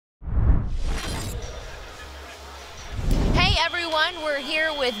everyone. We're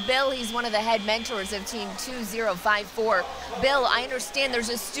here with Bill. He's one of the head mentors of Team 2054. Bill, I understand there's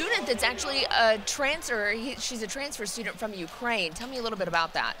a student that's actually a transfer. She's a transfer student from Ukraine. Tell me a little bit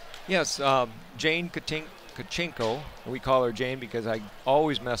about that. Yes, Jane Kachenko, we call her Jane because I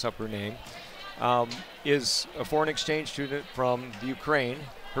always mess up her name, is a foreign exchange student from the Ukraine.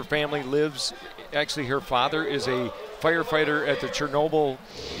 Her family lives, actually her father is a firefighter at the Chernobyl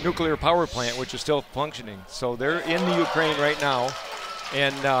nuclear power plant, which is still functioning. So they're in the Ukraine right now.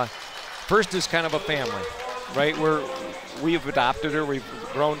 And first is kind of a family, right? We've adopted her, we've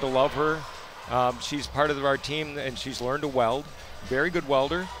grown to love her. She's part of our team and she's learned to weld, very good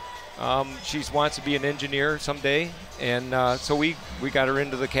welder. She wants to be an engineer someday, and so we got her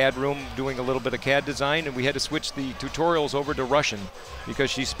into the CAD room doing a little bit of CAD design, and we had to switch the tutorials over to Russian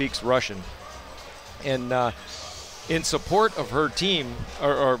because she speaks Russian. And in support of her team,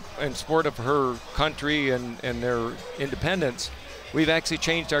 or in support of her country and their independence, we've actually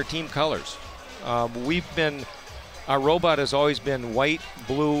changed our team colors. Our robot has always been white,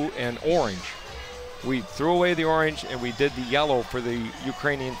 blue, and orange. We threw away the orange and we did the yellow for the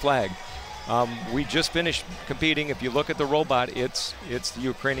Ukrainian flag. We just finished competing. If you look at the robot, it's the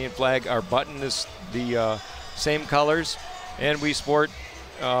Ukrainian flag. Our button is the same colors, and we sport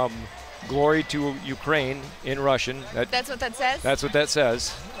 "Glory to Ukraine" in Russian. That's what that says? That's what that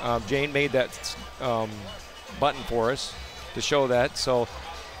says. Jane made that button for us to show that. So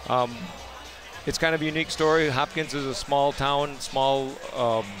it's kind of a unique story. Hopkins is a small town, small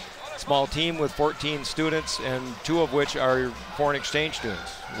team with 14 students, and 2 of which are foreign exchange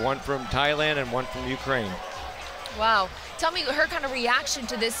students, one from Thailand and one from Ukraine. Wow. Tell me her kind of reaction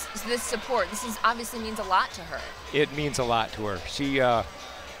to this support. This obviously means a lot to her. It means a lot to her. She got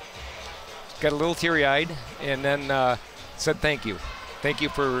a little teary-eyed and then said thank you. Thank you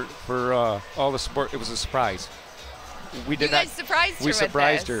for all the support. It was a surprise. You guys surprised her. We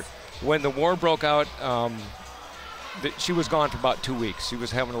surprised her. When the war broke out, she was gone for about 2 weeks. She was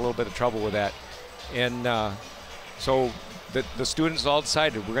having a little bit of trouble with that. And so the students all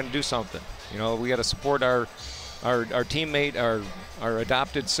decided we're going to do something. You know, we got to support our teammate, our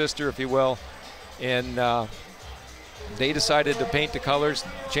adopted sister, if you will. And they decided to paint the colors,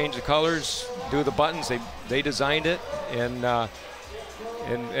 change the colors, do the buttons. They designed it. And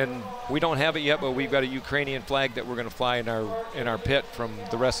we don't have it yet, but we've got a Ukrainian flag that we're going to fly in our pit from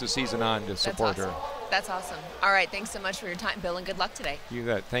the rest of the season on to support her. That's awesome. All right, thanks so much for your time, Bill, and good luck today. You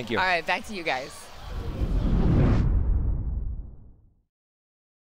got it. Thank you. All right, back to you guys.